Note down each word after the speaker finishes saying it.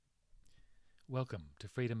Welcome to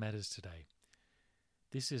Freedom Matters Today.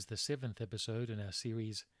 This is the 7th episode in our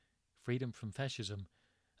series, Freedom from Fascism,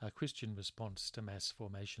 a Christian response to mass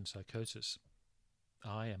formation psychosis.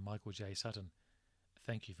 I am Michael J. Sutton.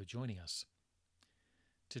 Thank you for joining us.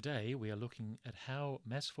 Today we are looking at how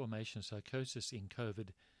mass formation psychosis in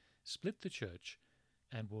COVID split the church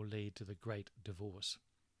and will lead to the Great Divorce.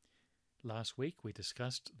 Last week we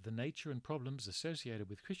discussed the nature and problems associated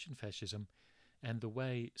with Christian fascism and the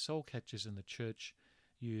way soul catchers in the church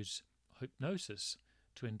use hypnosis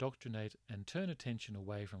to indoctrinate and turn attention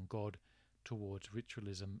away from God towards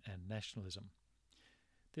ritualism and nationalism.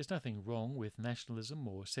 There's nothing wrong with nationalism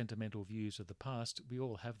or sentimental views of the past. We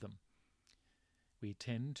all have them. We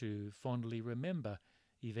tend to fondly remember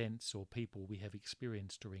events or people we have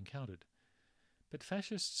experienced or encountered. But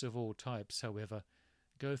fascists of all types, however,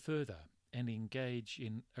 go further and engage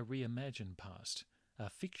in a reimagined past, a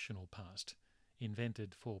fictional past,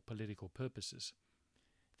 invented for political purposes.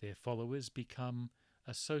 Their followers become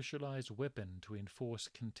a socialized weapon to enforce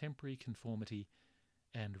contemporary conformity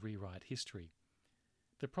and rewrite history.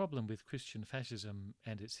 The problem with Christian fascism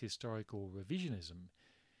and its historical revisionism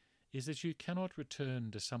is that you cannot return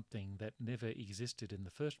to something that never existed in the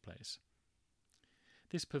first place.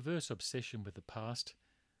 This perverse obsession with the past,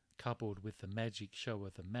 coupled with the magic show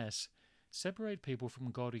of the Mass, separate people from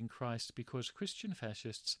God in Christ because Christian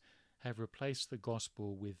fascists have replaced the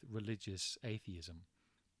gospel with religious atheism.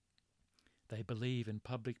 They believe in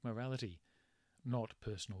public morality, not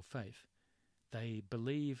personal faith. They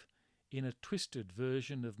believe in a twisted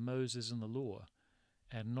version of Moses and the law,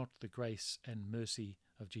 and not the grace and mercy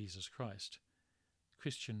of Jesus Christ.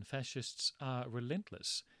 Christian fascists are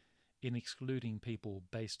relentless in excluding people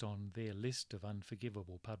based on their list of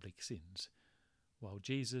unforgivable public sins, while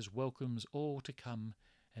Jesus welcomes all to come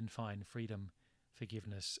and find freedom,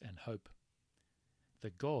 forgiveness and hope.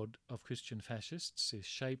 The God of Christian fascists is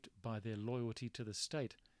shaped by their loyalty to the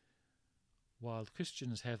state, while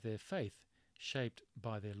Christians have their faith shaped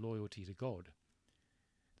by their loyalty to God.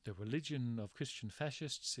 The religion of Christian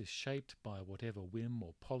fascists is shaped by whatever whim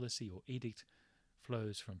or policy or edict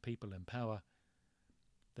flows from people in power.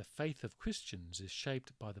 The faith of Christians is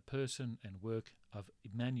shaped by the person and work of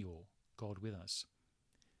Emmanuel, God with us.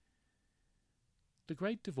 The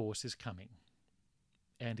Great Divorce is coming,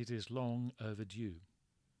 and it is long overdue.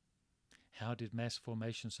 How did mass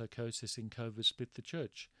formation psychosis in COVID split the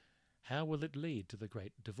church? How will it lead to the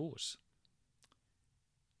Great Divorce?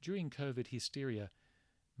 During COVID hysteria,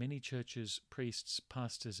 many churches, priests,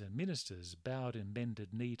 pastors and ministers bowed and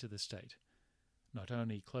bended knee to the state, not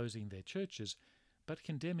only closing their churches, but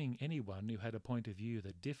condemning anyone who had a point of view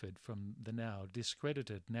that differed from the now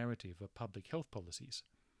discredited narrative of public health policies.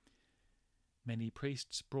 Many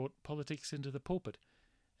priests brought politics into the pulpit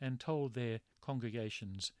and told their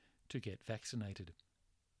congregations to get vaccinated.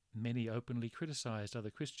 Many openly criticized other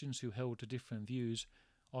Christians who held to different views,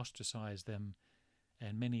 ostracized them,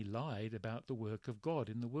 and many lied about the work of God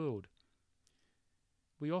in the world.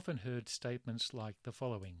 We often heard statements like the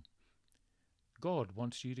following: God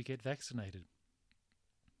wants you to get vaccinated.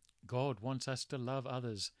 God wants us to love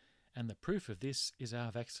others, and the proof of this is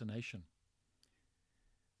our vaccination.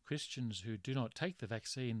 Christians who do not take the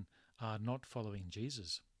vaccine are not following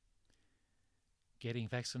Jesus. Getting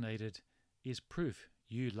vaccinated is proof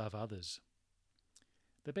you love others.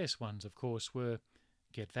 The best ones, of course, were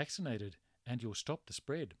get vaccinated and you'll stop the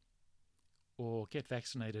spread, or get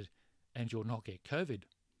vaccinated and you'll not get COVID.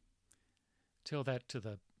 Tell that to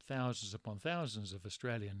the thousands upon thousands of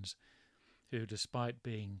Australians who, despite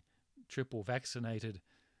being triple vaccinated,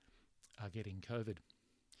 are getting COVID.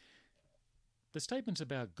 The statements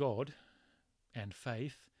about God and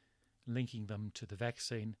faith, linking them to the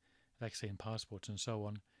vaccine passports and so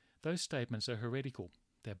on, those statements are heretical.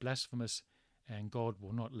 They're blasphemous, and God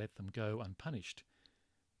will not let them go unpunished.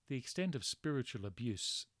 The extent of spiritual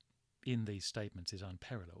abuse in these statements is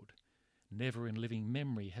unparalleled. Never in living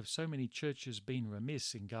memory have so many churches been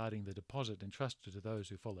remiss in guarding the deposit entrusted to those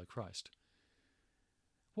who follow Christ.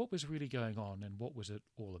 What was really going on, and what was it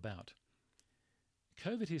all about?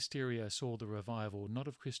 COVID hysteria saw the revival not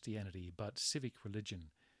of Christianity but civic religion,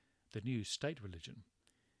 the new state religion.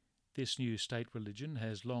 This new state religion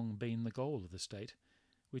has long been the goal of the state,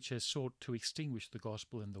 which has sought to extinguish the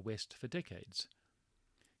gospel in the West for decades.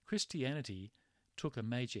 Christianity took a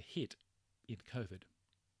major hit in COVID.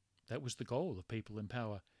 That was the goal of people in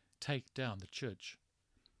power: take down the church.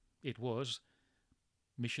 It was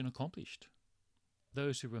mission accomplished.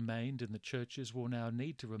 Those who remained in the churches will now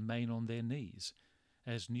need to remain on their knees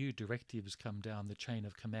as new directives come down the chain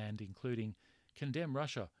of command, including condemn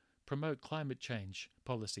Russia, promote climate change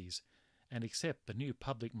policies, and accept the new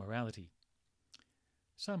public morality.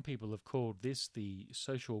 Some people have called this the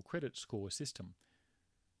social credit score system,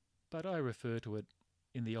 but I refer to it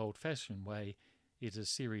in the old-fashioned way. It's a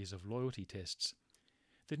series of loyalty tests.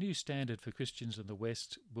 The new standard for Christians in the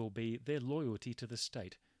West will be their loyalty to the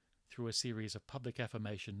state through a series of public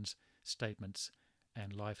affirmations, statements,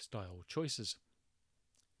 and lifestyle choices.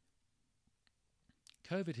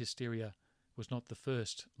 COVID hysteria was not the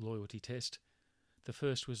first loyalty test. The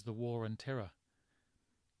first was the war on terror.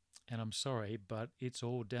 And I'm sorry, but it's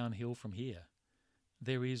all downhill from here.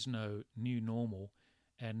 There is no new normal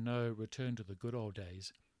and no return to the good old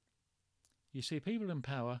days. You see, people in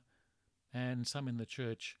power and some in the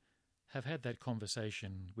church have had that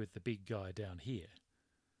conversation with the big guy down here.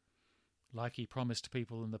 Like he promised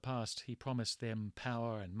people in the past, he promised them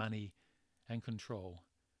power and money and control.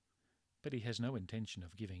 But he has no intention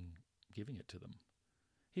of giving it to them.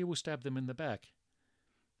 He will stab them in the back,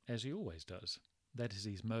 as he always does. That is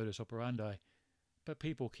his modus operandi. But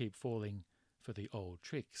people keep falling for the old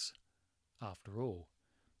tricks. After all,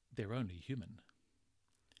 they're only human.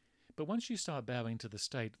 But once you start bowing to the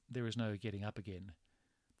state, there is no getting up again.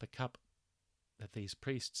 The cup that these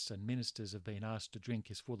priests and ministers have been asked to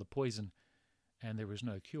drink is full of poison, and there is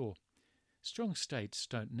no cure. Strong states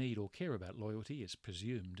don't need or care about loyalty. It's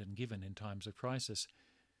presumed and given in times of crisis.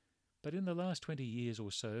 But in the last 20 years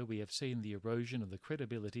or so, we have seen the erosion of the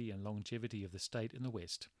credibility and longevity of the state in the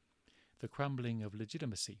West, the crumbling of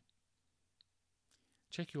legitimacy.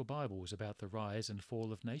 Check your Bibles about the rise and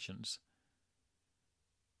fall of nations.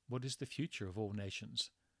 What is the future of all nations?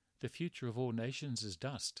 The future of all nations is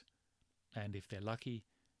dust, and if they're lucky,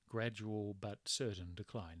 gradual but certain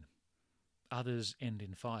decline. Others end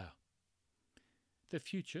in fire. The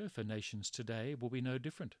future for nations today will be no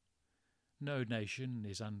different. No nation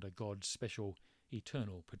is under God's special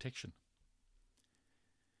eternal protection.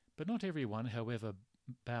 But not everyone, however,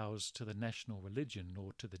 bows to the national religion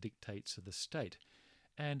or to the dictates of the state,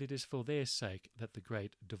 and it is for their sake that the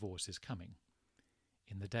great divorce is coming.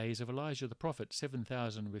 In the days of Elijah the prophet,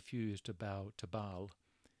 7,000 refused to bow to Baal.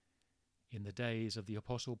 In the days of the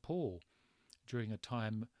Apostle Paul, during a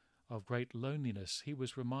time of great loneliness, he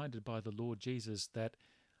was reminded by the Lord Jesus that,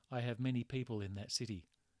 "I have many people in that city,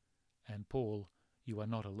 and Paul, you are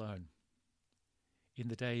not alone." In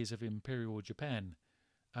the days of Imperial Japan,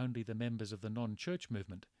 only the members of the non-church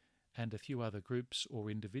movement and a few other groups or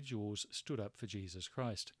individuals stood up for Jesus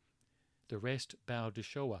Christ. The rest bowed to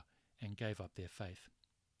Showa and gave up their faith.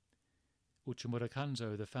 Uchimura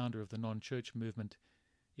Kanzo, the founder of the non-church movement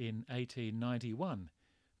in 1891,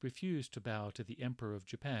 refused to bow to the Emperor of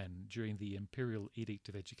Japan during the Imperial Edict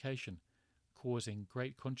of Education, causing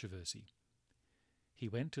great controversy. He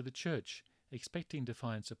went to the church, expecting to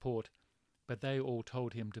find support, but they all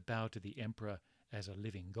told him to bow to the emperor as a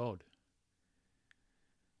living god.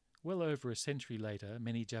 Well over a century later,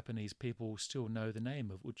 many Japanese people still know the name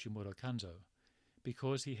of Uchimura Kanzo,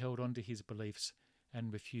 because he held on to his beliefs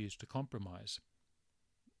and refused to compromise.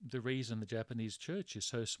 The reason the Japanese church is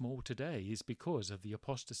so small today is because of the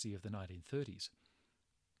apostasy of the 1930s.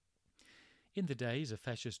 In the days of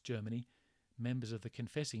fascist Germany, members of the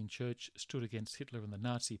confessing church stood against Hitler and the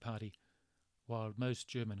Nazi Party, while most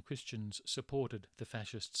German Christians supported the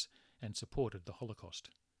fascists and supported the Holocaust.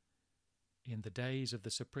 In the days of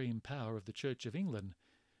the supreme power of the Church of England,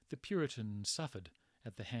 the Puritans suffered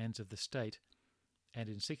at the hands of the state, and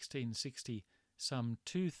in 1660 some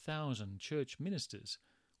 2,000 church ministers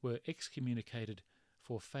were excommunicated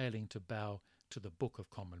for failing to bow to the Book of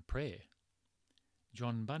Common Prayer.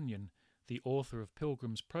 John Bunyan, the author of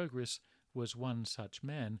Pilgrim's Progress, was one such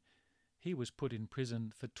man. He was put in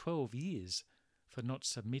prison for 12 years for not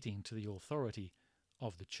submitting to the authority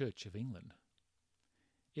of the Church of England.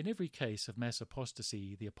 In every case of mass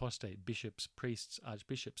apostasy, the apostate bishops, priests,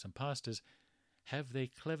 archbishops and pastors have their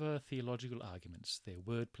clever theological arguments, their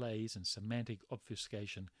word plays and semantic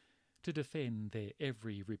obfuscation to defend their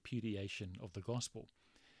every repudiation of the gospel,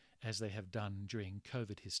 as they have done during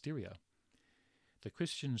COVID hysteria. The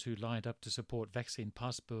Christians who lined up to support vaccine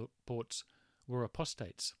passports were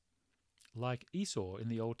apostates. Like Esau in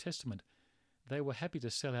the Old Testament, they were happy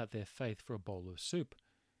to sell out their faith for a bowl of soup,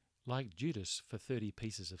 like Judas for 30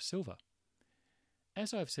 pieces of silver.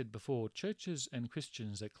 As I've said before, churches and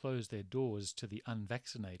Christians that closed their doors to the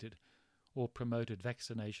unvaccinated or promoted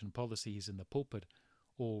vaccination policies in the pulpit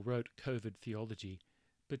or wrote COVID theology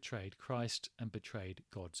betrayed Christ and betrayed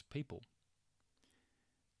God's people.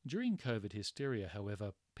 During COVID hysteria,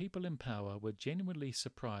 however, people in power were genuinely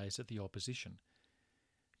surprised at the opposition.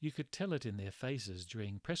 You could tell it in their faces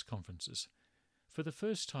during press conferences. For the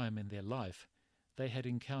first time in their life, they had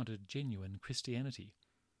encountered genuine Christianity.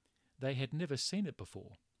 They had never seen it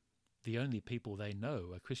before. The only people they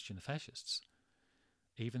know are Christian fascists.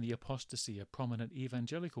 Even the apostasy of prominent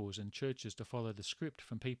evangelicals and churches to follow the script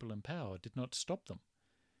from people in power did not stop them.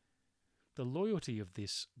 The loyalty of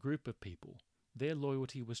this group of people, their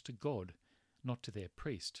loyalty was to God, not to their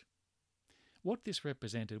priest. What this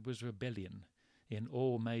represented was rebellion in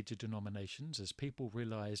all major denominations as people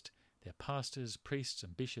realized their pastors, priests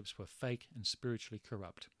and bishops were fake and spiritually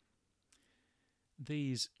corrupt.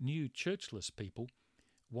 These new churchless people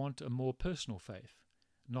want a more personal faith,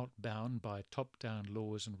 not bound by top-down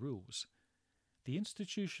laws and rules. The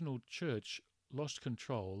institutional church lost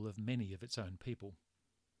control of many of its own people.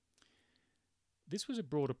 This was a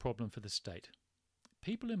broader problem for the state.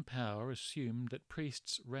 People in power assumed that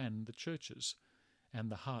priests ran the churches and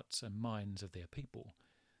the hearts and minds of their people,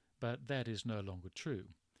 but that is no longer true.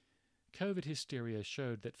 COVID hysteria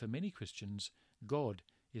showed that for many Christians, God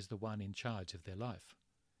is the one in charge of their life.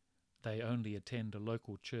 They only attend a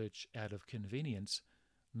local church out of convenience,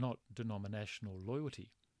 not denominational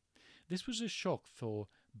loyalty. This was a shock for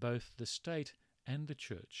both the state and the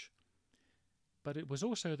church. But it was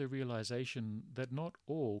also the realization that not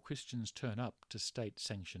all Christians turn up to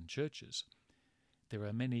state-sanctioned churches. There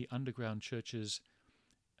are many underground churches,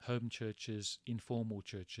 home churches, informal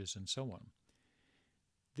churches, and so on.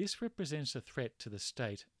 This represents a threat to the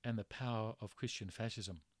state and the power of Christian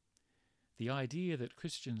fascism. The idea that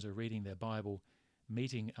Christians are reading their Bible,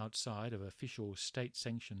 meeting outside of official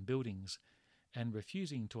state-sanctioned buildings, and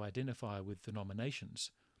refusing to identify with denominations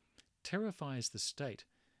terrifies the state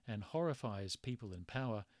and horrifies people in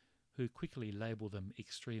power who quickly label them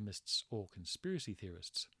extremists or conspiracy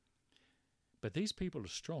theorists. But these people are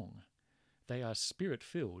strong. They are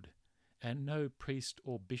spirit-filled, and no priest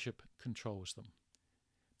or bishop controls them.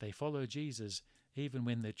 They follow Jesus even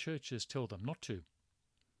when their churches tell them not to.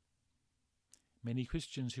 Many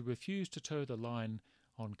Christians who refused to toe the line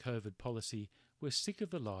on COVID policy were sick of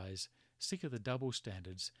the lies, sick of the double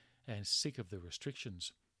standards, and sick of the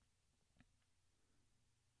restrictions.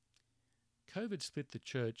 COVID split the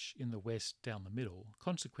church in the West down the middle.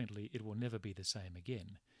 Consequently, it will never be the same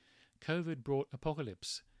again. COVID brought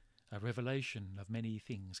apocalypse, a revelation of many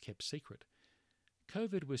things kept secret.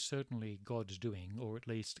 COVID was certainly God's doing, or at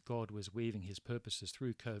least God was weaving his purposes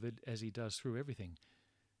through COVID as he does through everything.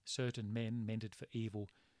 Certain men meant it for evil,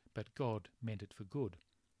 but God meant it for good.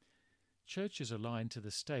 Churches aligned to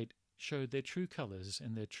the state showed their true colours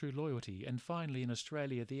and their true loyalty, and finally in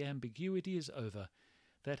Australia the ambiguity is over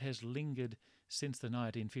that has lingered since the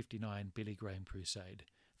 1959 Billy Graham Crusade,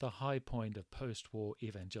 the high point of post-war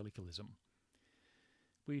evangelicalism.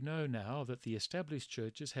 We know now that the established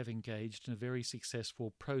churches have engaged in a very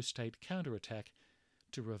successful pro-state counterattack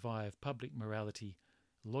to revive public morality,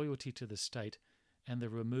 loyalty to the state, and the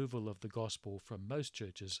removal of the gospel from most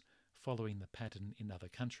churches, following the pattern in other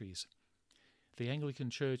countries. The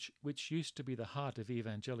Anglican Church, which used to be the heart of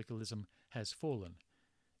evangelicalism, has fallen.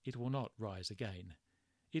 It will not rise again.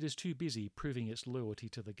 It is too busy proving its loyalty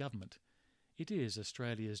to the government. It is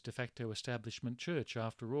Australia's de facto establishment church,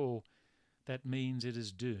 after all. That means it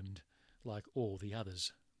is doomed, like all the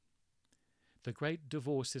others. The great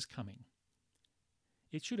divorce is coming.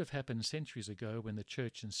 It should have happened centuries ago when the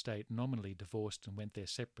church and state nominally divorced and went their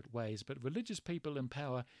separate ways, but religious people in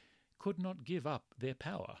power could not give up their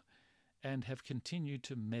power and have continued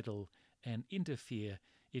to meddle and interfere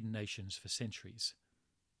in nations for centuries.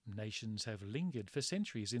 Nations have lingered for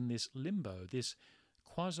centuries in this limbo, this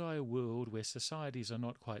quasi-world where societies are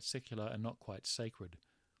not quite secular and not quite sacred.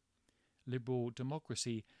 Liberal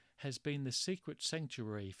democracy has been the secret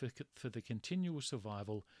sanctuary for the continual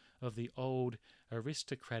survival of the old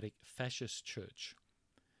aristocratic fascist church.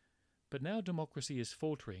 But now democracy is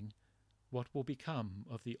faltering. What will become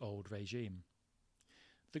of the old regime?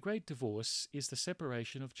 The Great Divorce is the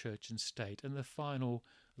separation of church and state and the final,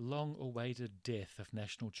 long-awaited death of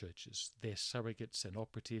national churches, their surrogates and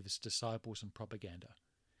operatives, disciples and propaganda.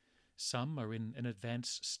 Some are in an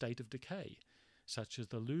advanced state of decay, such as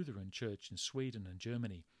the Lutheran Church in Sweden and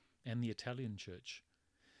Germany, and the Italian Church.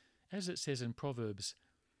 As it says in Proverbs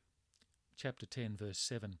chapter 10, verse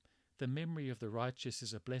 7, "The memory of the righteous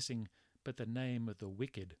is a blessing, but the name of the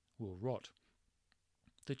wicked will rot."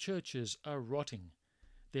 The churches are rotting.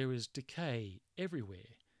 There is decay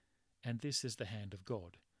everywhere, and this is the hand of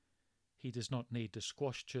God. He does not need to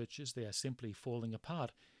squash churches. They are simply falling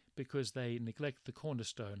apart because they neglect the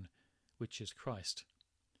cornerstone, which is Christ.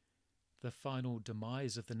 The final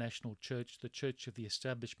demise of the national church, the church of the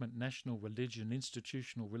establishment, national religion,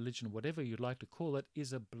 institutional religion, whatever you'd like to call it,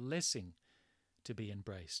 is a blessing to be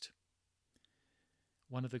embraced.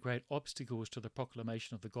 One of the great obstacles to the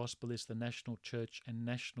proclamation of the gospel is the national church and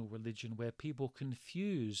national religion, where people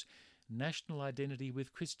confuse national identity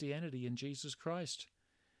with Christianity and Jesus Christ.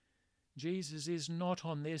 Jesus is not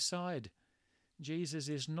on their side. Jesus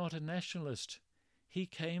is not a nationalist. He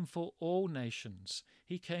came for all nations.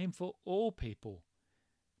 He came for all people,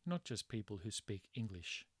 not just people who speak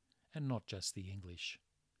English, and not just the English.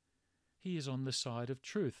 He is on the side of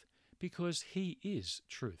truth, because he is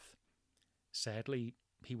truth. Sadly,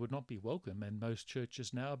 he would not be welcome in most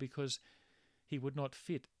churches now, because he would not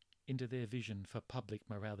fit into their vision for public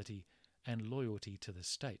morality and loyalty to the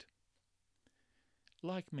state.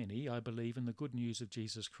 Like many, I believe in the good news of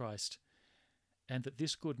Jesus Christ, and that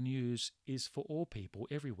this good news is for all people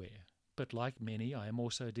everywhere. But like many, I am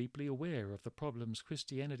also deeply aware of the problems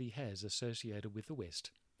Christianity has associated with the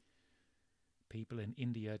West. People in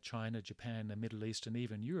India, China, Japan, the Middle East, and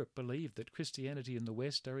even Europe believe that Christianity and the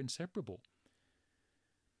West are inseparable.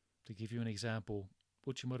 To give you an example,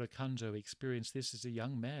 Uchimura Kanzo experienced this as a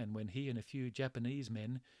young man when he and a few Japanese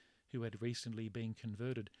men who had recently been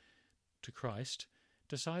converted to Christ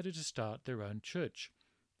decided to start their own church,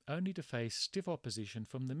 only to face stiff opposition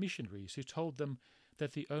from the missionaries who told them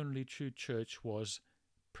that the only true church was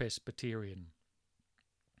Presbyterian.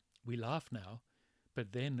 We laugh now,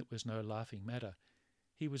 but then it was no laughing matter.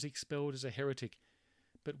 He was expelled as a heretic,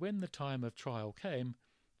 but when the time of trial came,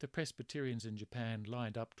 the Presbyterians in Japan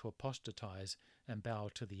lined up to apostatize and bow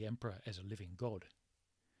to the emperor as a living god.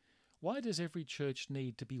 Why does every church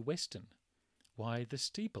need to be Western? Why the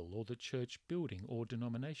steeple or the church building or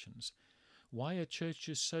denominations? Why are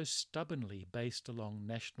churches so stubbornly based along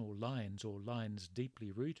national lines or lines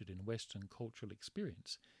deeply rooted in Western cultural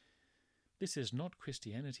experience? This is not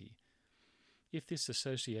Christianity. If this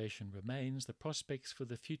association remains, the prospects for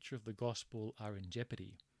the future of the gospel are in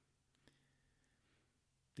jeopardy.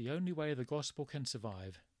 The only way the gospel can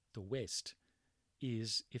survive, the West,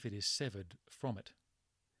 is if it is severed from it.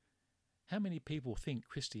 How many people think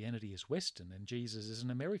Christianity is Western and Jesus is an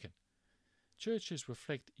American? Churches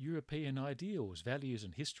reflect European ideals, values,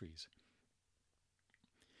 and histories.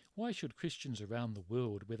 Why should Christians around the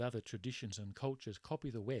world with other traditions and cultures copy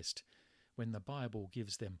the West when the Bible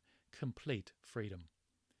gives them complete freedom?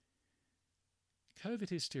 COVID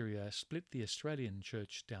hysteria split the Australian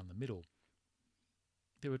church down the middle.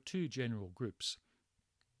 There are two general groups.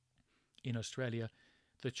 In Australia,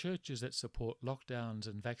 the churches that support lockdowns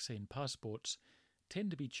and vaccine passports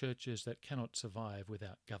tend to be churches that cannot survive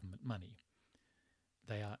without government money.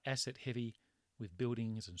 They are asset-heavy, with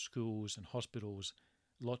buildings and schools and hospitals,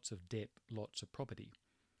 lots of debt, lots of property.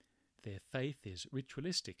 Their faith is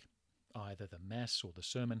ritualistic, either the Mass or the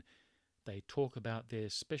sermon. They talk about their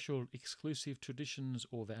special, exclusive traditions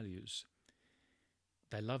or values.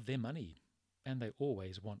 They love their money, and they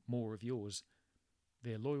always want more of yours.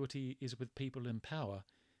 Their loyalty is with people in power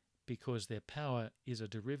because their power is a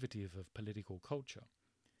derivative of political culture.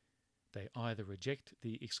 They either reject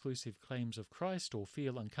the exclusive claims of Christ or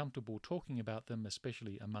feel uncomfortable talking about them,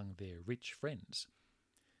 especially among their rich friends.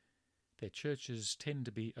 Their churches tend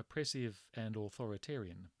to be oppressive and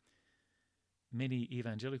authoritarian. Many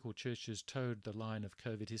evangelical churches towed the line of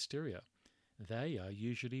COVID hysteria. They are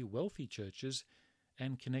usually wealthy churches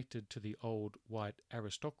and connected to the old white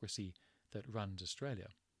aristocracy that runs Australia.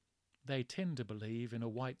 They tend to believe in a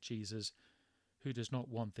white Jesus who does not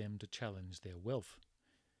want them to challenge their wealth.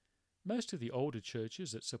 Most of the older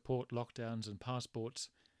churches that support lockdowns and passports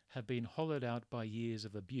have been hollowed out by years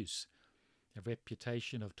of abuse, a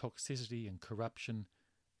reputation of toxicity and corruption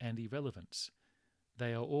and irrelevance.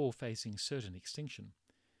 They are all facing certain extinction.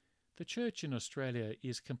 The church in Australia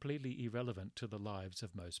is completely irrelevant to the lives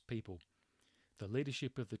of most people. The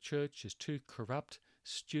leadership of the church is too corrupt,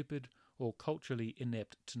 stupid, or culturally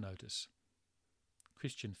inept to notice.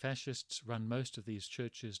 Christian fascists run most of these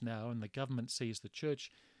churches now, and the government sees the church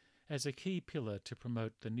as a key pillar to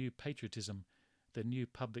promote the new patriotism, the new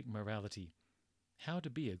public morality, how to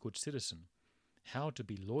be a good citizen, how to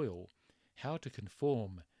be loyal, how to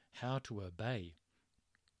conform, how to obey.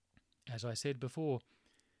 As I said before,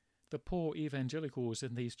 the poor evangelicals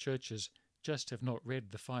in these churches just have not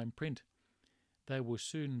read the fine print. They will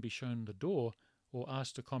soon be shown the door or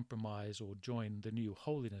asked to compromise or join the new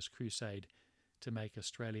holiness crusade to make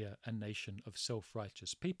Australia a nation of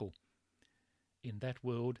self-righteous people. In that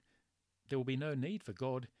world, there will be no need for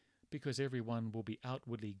God because everyone will be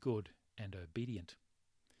outwardly good and obedient.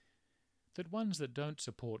 That ones that don't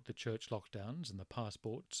support the church lockdowns and the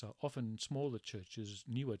passports are often smaller churches,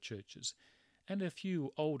 newer churches, and a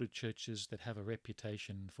few older churches that have a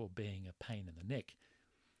reputation for being a pain in the neck.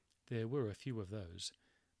 There were a few of those.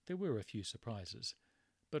 There were a few surprises.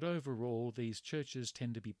 but overall these churches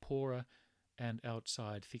tend to be poorer and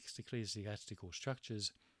outside fixed ecclesiastical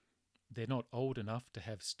structures. They're not old enough to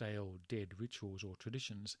have stale, dead rituals or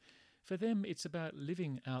traditions. For them, it's about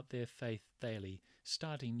living out their faith daily,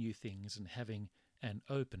 starting new things and having an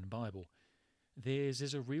open Bible. Theirs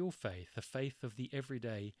is a real faith, a faith of the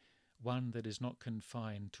everyday, one that is not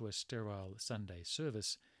confined to a sterile Sunday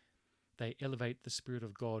service. They elevate the Spirit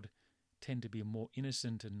of God, tend to be more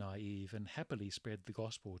innocent and naive, and happily spread the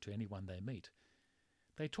gospel to anyone they meet.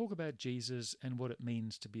 They talk about Jesus and what it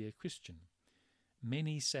means to be a Christian.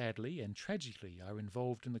 Many, sadly and tragically, are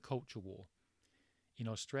involved in the culture war. In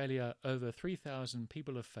Australia, over 3,000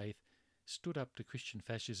 people of faith stood up to Christian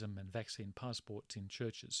fascism and vaccine passports in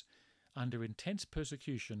churches, under intense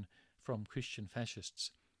persecution from Christian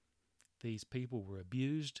fascists. These people were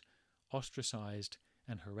abused, ostracized,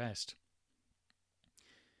 and harassed.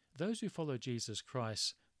 Those who follow Jesus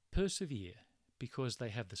Christ persevere because they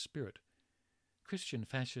have the Spirit. Christian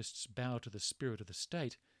fascists bow to the spirit of the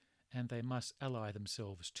state, and they must ally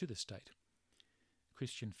themselves to the state.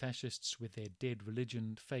 Christian fascists, with their dead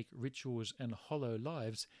religion, fake rituals, and hollow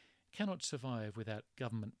lives, cannot survive without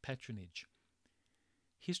government patronage.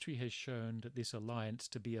 History has shown that this alliance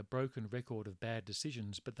to be a broken record of bad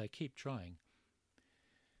decisions, but they keep trying.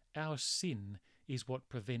 Our sin is what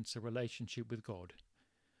prevents a relationship with God.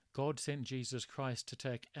 God sent Jesus Christ to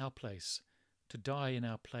take our place, to die in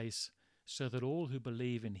our place, so that all who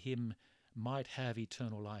believe in him might have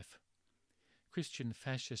eternal life. Christian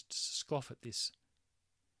fascists scoff at this.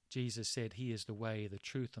 Jesus said he is the way, the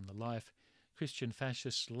truth, and the life. Christian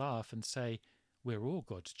fascists laugh and say, we're all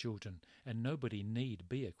God's children, and nobody need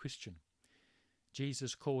be a Christian.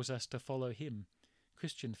 Jesus calls us to follow him.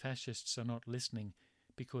 Christian fascists are not listening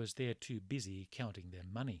because they're too busy counting their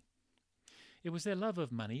money. It was their love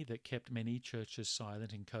of money that kept many churches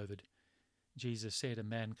silent in COVID. Jesus said a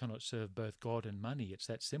man cannot serve both God and money. It's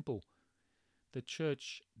that simple. The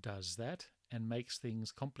church does that and makes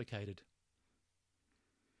things complicated.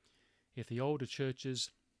 If the older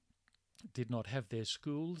churches did not have their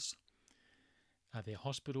schools, their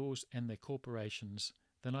hospitals and their corporations,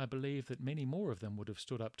 then I believe that many more of them would have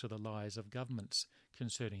stood up to the lies of governments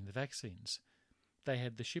concerning the vaccines. They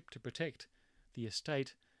had the ship to protect, the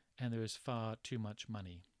estate, and there is far too much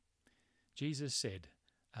money. Jesus said,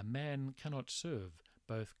 a man cannot serve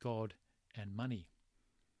both God and money.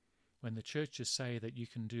 When the churches say that you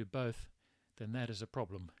can do both, then that is a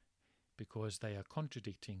problem, because they are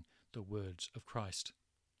contradicting the words of Christ.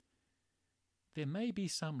 There may be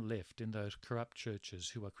some left in those corrupt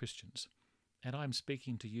churches who are Christians, and I'm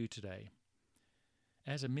speaking to you today.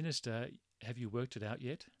 As a minister, have you worked it out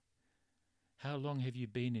yet? How long have you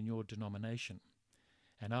been in your denomination?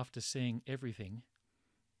 And after seeing everything,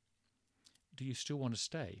 do you still want to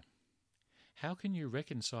stay? How can you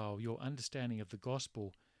reconcile your understanding of the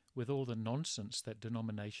gospel with all the nonsense that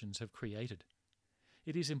denominations have created?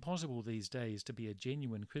 It is impossible these days to be a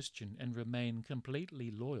genuine Christian and remain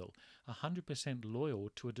completely loyal, 100% loyal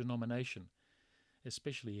to a denomination,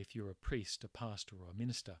 especially if you're a priest, a pastor, or a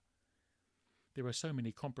minister. There are so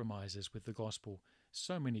many compromises with the gospel,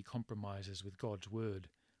 so many compromises with God's word.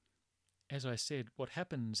 As I said, what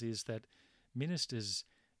happens is that ministers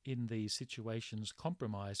in these situations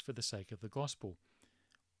compromise for the sake of the gospel,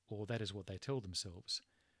 or that is what they tell themselves.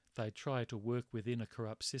 They try to work within a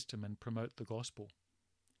corrupt system and promote the gospel.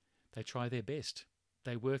 They try their best.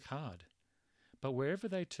 They work hard. But wherever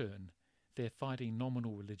they turn, they're fighting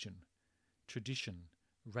nominal religion, tradition,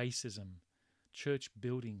 racism, church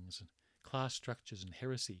buildings, class structures, and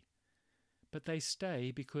heresy. But they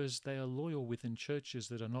stay because they are loyal within churches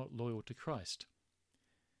that are not loyal to Christ.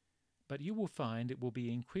 But you will find it will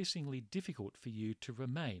be increasingly difficult for you to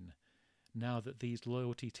remain now that these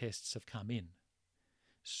loyalty tests have come in.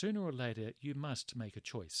 Sooner or later, you must make a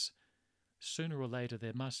choice. Sooner or later,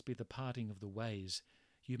 there must be the parting of the ways.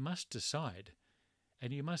 You must decide,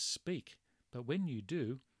 and you must speak, but when you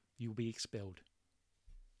do, you'll be expelled.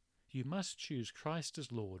 You must choose Christ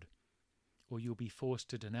as Lord, or you'll be forced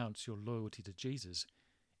to denounce your loyalty to Jesus.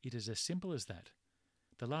 It is as simple as that.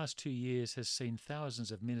 The last 2 years has seen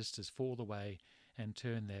thousands of ministers fall away and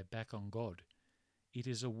turn their back on God. It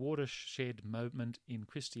is a watershed moment in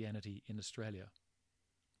Christianity in Australia.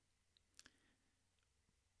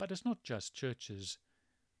 But it's not just churches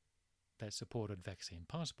that supported vaccine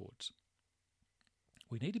passports.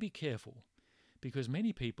 We need to be careful because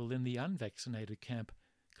many people in the unvaccinated camp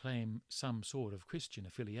claim some sort of Christian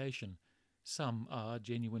affiliation. Some are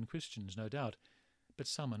genuine Christians, no doubt, but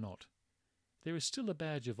some are not. There is still a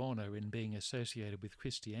badge of honour in being associated with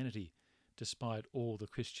Christianity, despite all the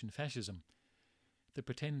Christian fascism. The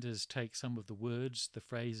pretenders take some of the words, the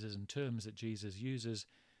phrases and terms that Jesus uses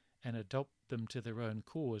and adopt them to their own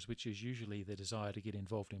cause, which is usually the desire to get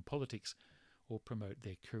involved in politics or promote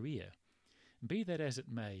their career. Be that as it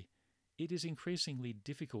may, it is increasingly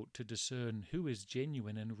difficult to discern who is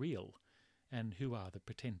genuine and real and who are the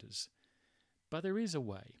pretenders. But there is a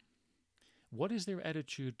way. What is their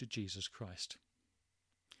attitude to Jesus Christ?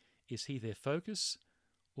 Is he their focus,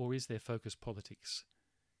 or is their focus politics?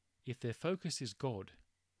 If their focus is God,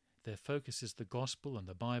 their focus is the gospel and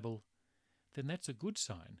the Bible, then that's a good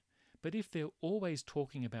sign. But if they're always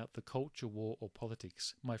talking about the culture war or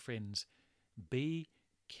politics, my friends, be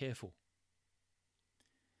careful.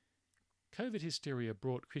 COVID hysteria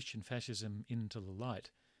brought Christian fascism into the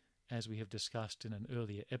light. As we have discussed in an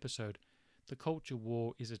earlier episode, the culture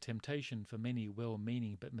war is a temptation for many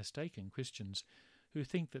well-meaning but mistaken Christians who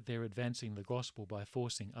think that they're advancing the gospel by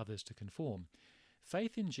forcing others to conform.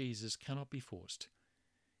 Faith in Jesus cannot be forced.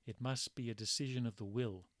 It must be a decision of the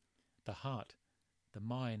will, the heart, the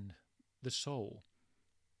mind, the soul.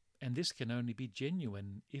 And this can only be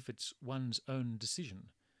genuine if it's one's own decision,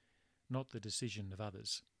 not the decision of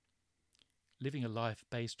others. Living a life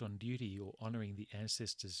based on duty or honouring the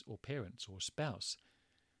ancestors or parents or spouse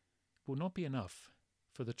will not be enough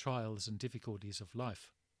for the trials and difficulties of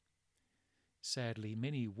life. Sadly,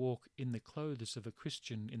 many walk in the clothes of a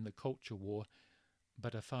Christian in the culture war,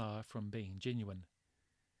 but are far from being genuine.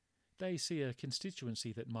 They see a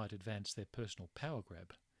constituency that might advance their personal power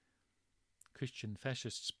grab. Christian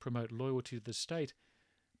fascists promote loyalty to the state,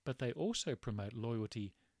 but they also promote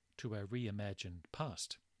loyalty to a reimagined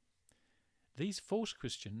past. These false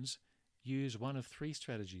Christians use one of three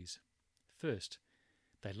strategies. First,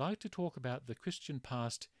 they like to talk about the Christian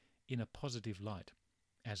past in a positive light.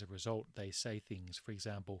 As a result, they say things, for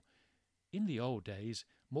example, "In the old days,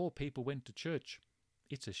 more people went to church.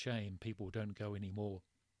 It's a shame people don't go anymore."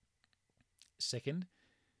 Second,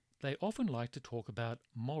 they often like to talk about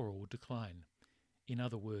moral decline. In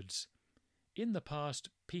other words, in the past,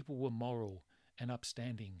 people were moral and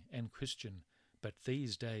upstanding and Christian, but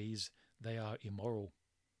these days they are immoral.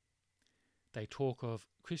 They talk of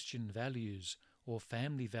Christian values or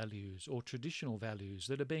family values or traditional values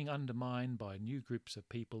that are being undermined by new groups of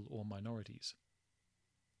people or minorities.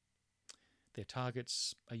 Their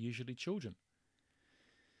targets are usually children.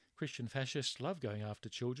 Christian fascists love going after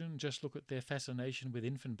children. Just look at their fascination with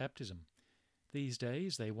infant baptism. These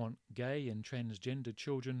days they want gay and transgender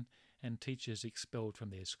children and teachers expelled from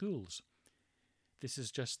their schools. This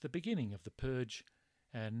is just the beginning of the purge,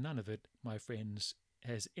 and none of it, my friends,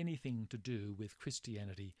 has anything to do with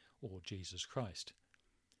Christianity or Jesus Christ.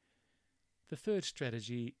 The third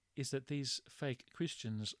strategy is that these fake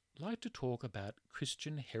Christians like to talk about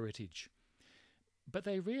Christian heritage, but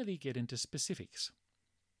they rarely get into specifics.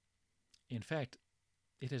 In fact,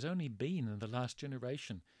 it has only been in the last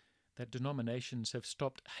generation that denominations have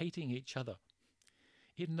stopped hating each other.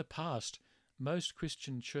 In the past, most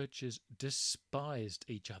Christian churches despised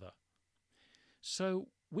each other. So,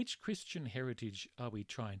 which Christian heritage are we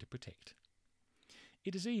trying to protect?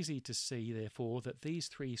 It is easy to see, therefore, that these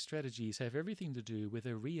three strategies have everything to do with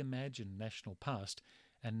a reimagined national past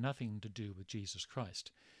and nothing to do with Jesus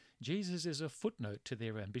Christ. Jesus is a footnote to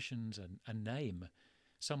their ambitions and a name,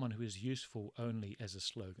 someone who is useful only as a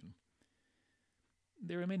slogan.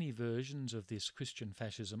 There are many versions of this Christian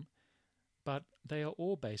fascism, but they are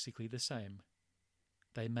all basically the same.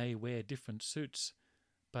 They may wear different suits,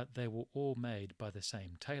 but they were all made by the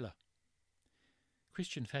same tailor.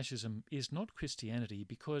 Christian fascism is not Christianity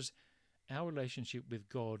because our relationship with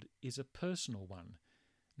God is a personal one,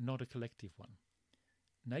 not a collective one.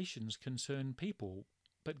 Nations concern people,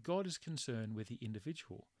 but God is concerned with the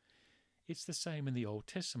individual. It's the same in the Old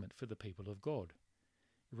Testament for the people of God.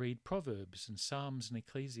 Read Proverbs and Psalms and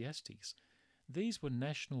Ecclesiastes. These were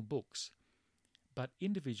national books, but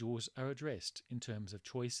individuals are addressed in terms of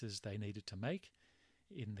choices they needed to make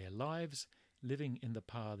in their lives, living in the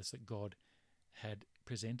paths that God had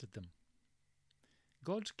presented them.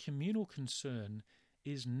 God's communal concern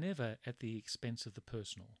is never at the expense of the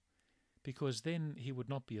personal, because then he would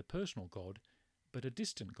not be a personal God, but a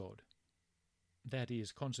distant God. That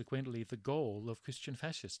is, consequently, the goal of Christian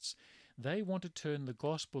fascists. They want to turn the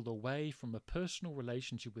gospel away from a personal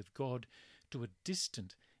relationship with God to a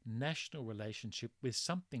distant national relationship with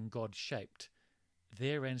something God shaped,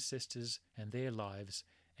 their ancestors and their lives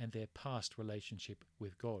and their past relationship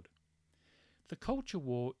with God. The culture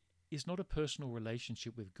war is not a personal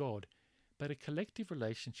relationship with God, but a collective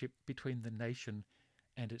relationship between the nation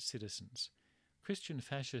and its citizens. Christian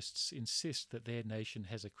fascists insist that their nation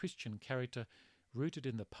has a Christian character rooted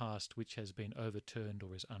in the past which has been overturned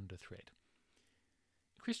or is under threat.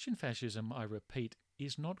 Christian fascism, I repeat,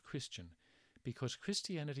 is not Christian, because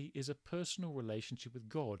Christianity is a personal relationship with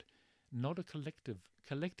God, not a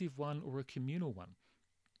collective one or a communal one.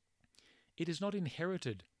 It is not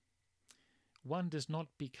inherited. One does not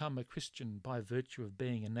become a Christian by virtue of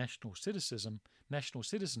being a national citizen,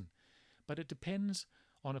 but it depends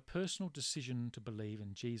on a personal decision to believe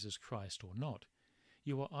in Jesus Christ or not.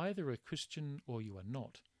 You are either a Christian or you are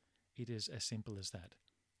not. It is as simple as that.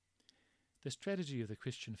 The strategy of the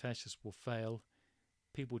Christian fascists will fail.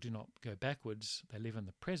 People do not go backwards, they live in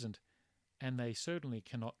the present, and they certainly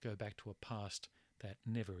cannot go back to a past that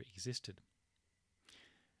never existed.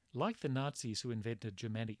 Like the Nazis who invented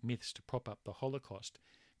Germanic myths to prop up the Holocaust,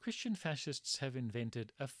 Christian fascists have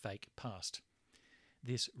invented a fake past.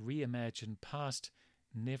 This reimagined past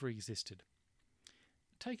never existed.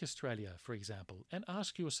 Take Australia, for example, and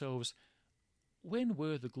ask yourselves, when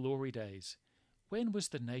were the glory days? When was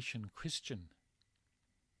the nation Christian?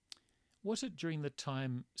 Was it during the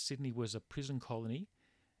time Sydney was a prison colony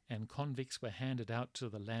and convicts were handed out to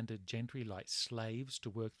the landed gentry like slaves to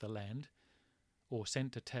work the land, or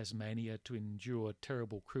sent to Tasmania to endure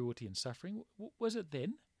terrible cruelty and suffering? Was it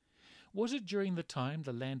then? Was it during the time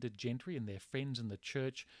the landed gentry and their friends in the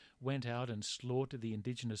church went out and slaughtered the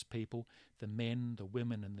indigenous people, the men, the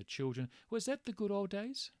women and the children? Was that the good old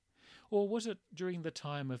days? Or was it during the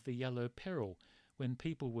time of the Yellow Peril, when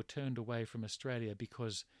people were turned away from Australia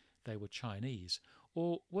because they were Chinese?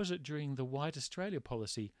 Or was it during the White Australia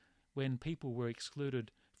policy, when people were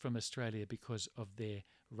excluded from Australia because of their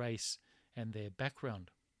race and their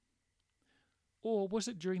background? Or was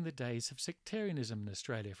it during the days of sectarianism in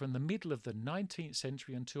Australia, from the middle of the 19th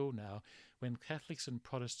century until now, when Catholics and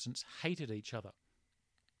Protestants hated each other?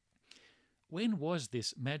 When was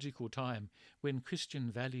this magical time when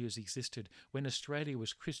Christian values existed, when Australia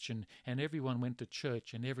was Christian and everyone went to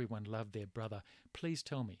church and everyone loved their brother? Please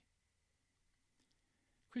tell me.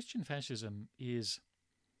 Christian fascism is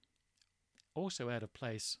also out of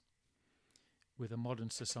place with a modern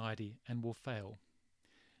society and will fail.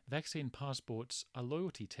 Vaccine passports are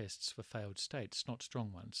loyalty tests for failed states, not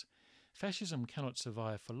strong ones. Fascism cannot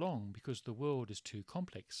survive for long because the world is too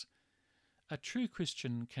complex. A true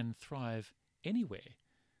Christian can thrive anywhere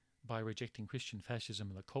by rejecting Christian fascism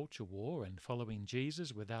and the culture war and following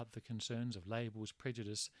Jesus without the concerns of labels,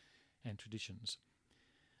 prejudice and traditions.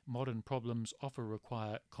 Modern problems often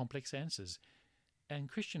require complex answers, and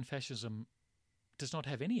Christian fascism does not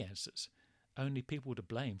have any answers, only people to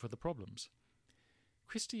blame for the problems.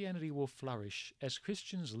 Christianity will flourish as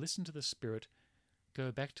Christians listen to the Spirit,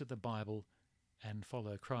 go back to the Bible, and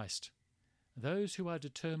follow Christ. Those who are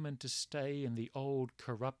determined to stay in the old,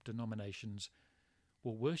 corrupt denominations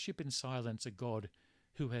will worship in silence a God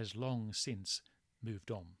who has long since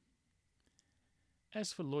moved on.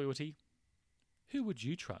 As for loyalty, who would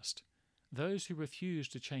you trust? Those who refuse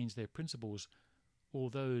to change their principles, or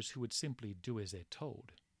those who would simply do as they're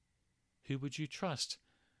told? Who would you trust?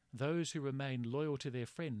 Those who remain loyal to their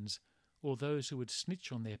friends, or those who would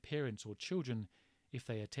snitch on their parents or children if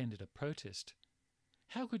they attended a protest?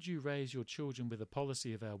 How could you raise your children with the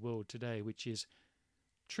policy of our world today, which is,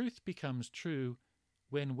 truth becomes true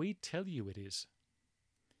when we tell you it is?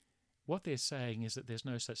 What they're saying is that there's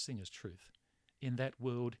no such thing as truth. In that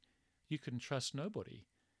world, you can trust nobody.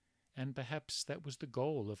 And perhaps that was the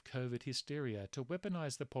goal of COVID hysteria, to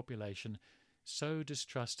weaponize the population, sow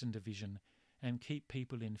distrust and division, and keep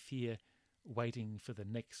people in fear, waiting for the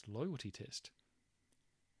next loyalty test.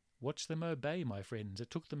 Watch them obey, my friends.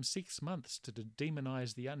 It took them 6 months to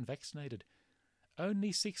demonize the unvaccinated.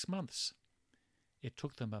 Only 6 months. It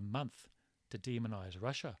took them a month to demonize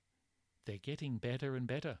Russia. They're getting better and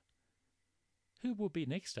better. Who will be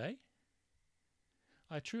next, eh?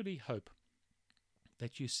 I truly hope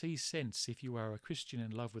that you see sense if you are a Christian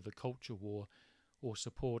in love with the culture war or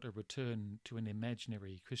support a return to an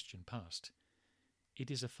imaginary Christian past.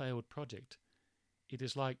 It is a failed project. It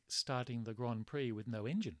is like starting the Grand Prix with no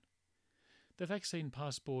engine. The vaccine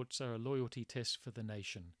passports are a loyalty test for the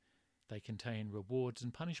nation. They contain rewards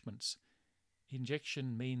and punishments.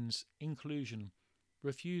 Injection means inclusion.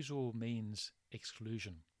 Refusal means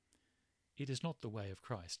exclusion. It is not the way of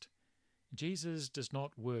Christ. Jesus does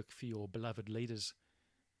not work for your beloved leaders.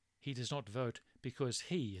 He does not vote because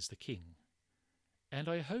he is the king. And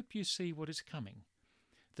I hope you see what is coming.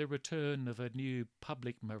 The return of a new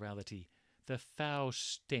public morality, the foul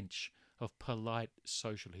stench of polite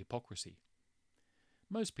social hypocrisy.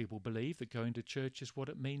 Most people believe that going to church is what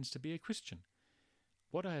it means to be a Christian.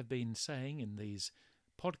 What I have been saying in these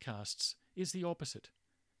podcasts is the opposite.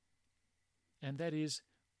 And that is,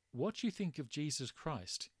 what you think of Jesus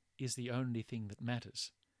Christ is the only thing that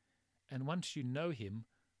matters. And once you know him,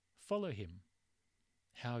 follow him.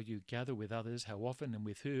 How you gather with others, how often and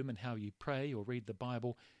with whom, and how you pray or read the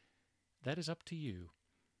Bible, that is up to you.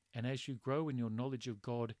 And as you grow in your knowledge of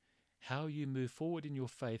God, how you move forward in your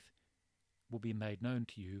faith will be made known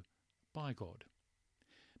to you by God.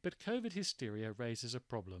 But COVID hysteria raises a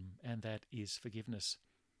problem, and that is forgiveness.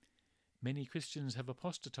 Many Christians have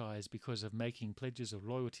apostatized because of making pledges of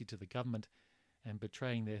loyalty to the government and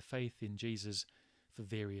betraying their faith in Jesus for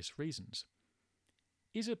various reasons.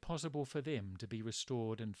 Is it possible for them to be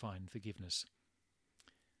restored and find forgiveness?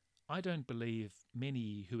 I don't believe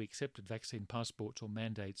many who accepted vaccine passports or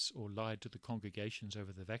mandates or lied to the congregations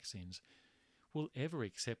over the vaccines will ever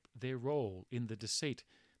accept their role in the deceit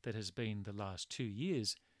that has been the last 2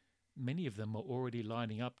 years. Many of them are already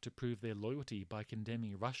lining up to prove their loyalty by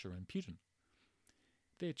condemning Russia and Putin.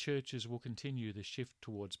 Their churches will continue the shift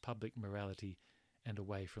towards public morality and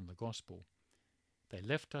away from the gospel. They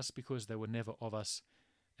left us because they were never of us,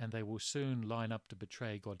 and they will soon line up to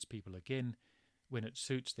betray God's people again when it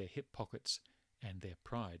suits their hip pockets and their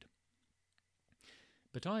pride.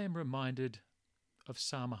 But I am reminded of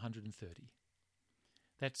Psalm 130.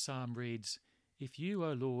 That psalm reads, "If you,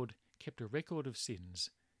 O Lord, kept a record of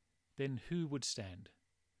sins, then who would stand?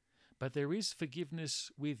 But there is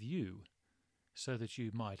forgiveness with you, so that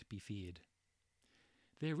you might be feared."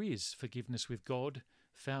 There is forgiveness with God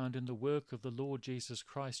found in the work of the Lord Jesus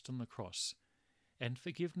Christ on the cross, and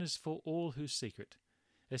forgiveness for all who seek it,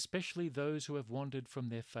 especially those who have wandered from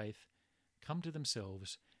their faith, come to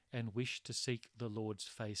themselves, and wish to seek the Lord's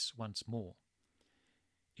face once more.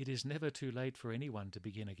 It is never too late for anyone to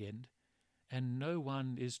begin again, and no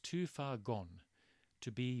one is too far gone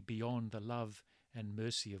to be beyond the love and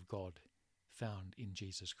mercy of God found in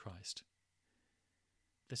Jesus Christ.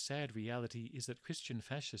 The sad reality is that Christian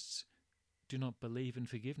fascists do not believe in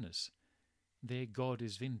forgiveness. Their God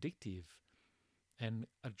is vindictive and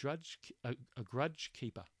a grudge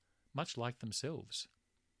keeper, much like themselves.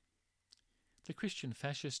 The Christian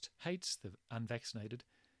fascist hates the unvaccinated.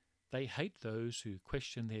 They hate those who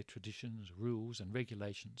question their traditions, rules, and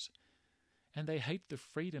regulations. And they hate the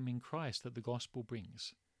freedom in Christ that the gospel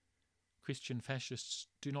brings. Christian fascists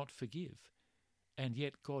do not forgive, and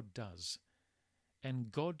yet God does.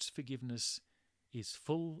 And God's forgiveness is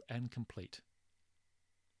full and complete.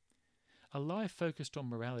 A life focused on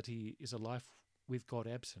morality is a life with God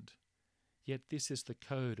absent. Yet this is the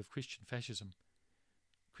code of Christian fascism.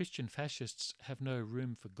 Christian fascists have no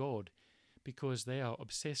room for God because they are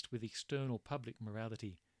obsessed with external public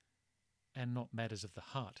morality and not matters of the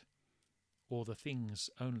heart, or the things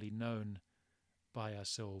only known by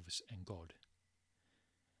ourselves and God.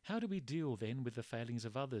 How do we deal then with the failings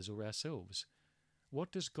of others or ourselves?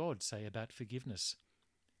 What does God say about forgiveness?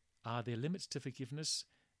 Are there limits to forgiveness,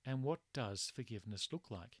 and what does forgiveness look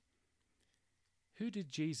like? Who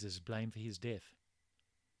did Jesus blame for his death?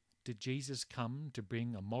 Did Jesus come to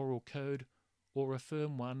bring a moral code or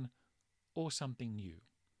affirm one or something new?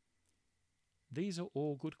 These are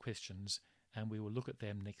all good questions, and we will look at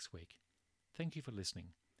them next week. Thank you for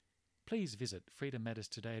listening. Please visit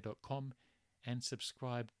freedommatterstoday.com and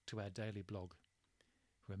subscribe to our daily blog.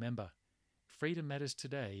 Remember, freedom matters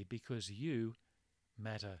today because you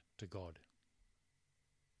matter to God.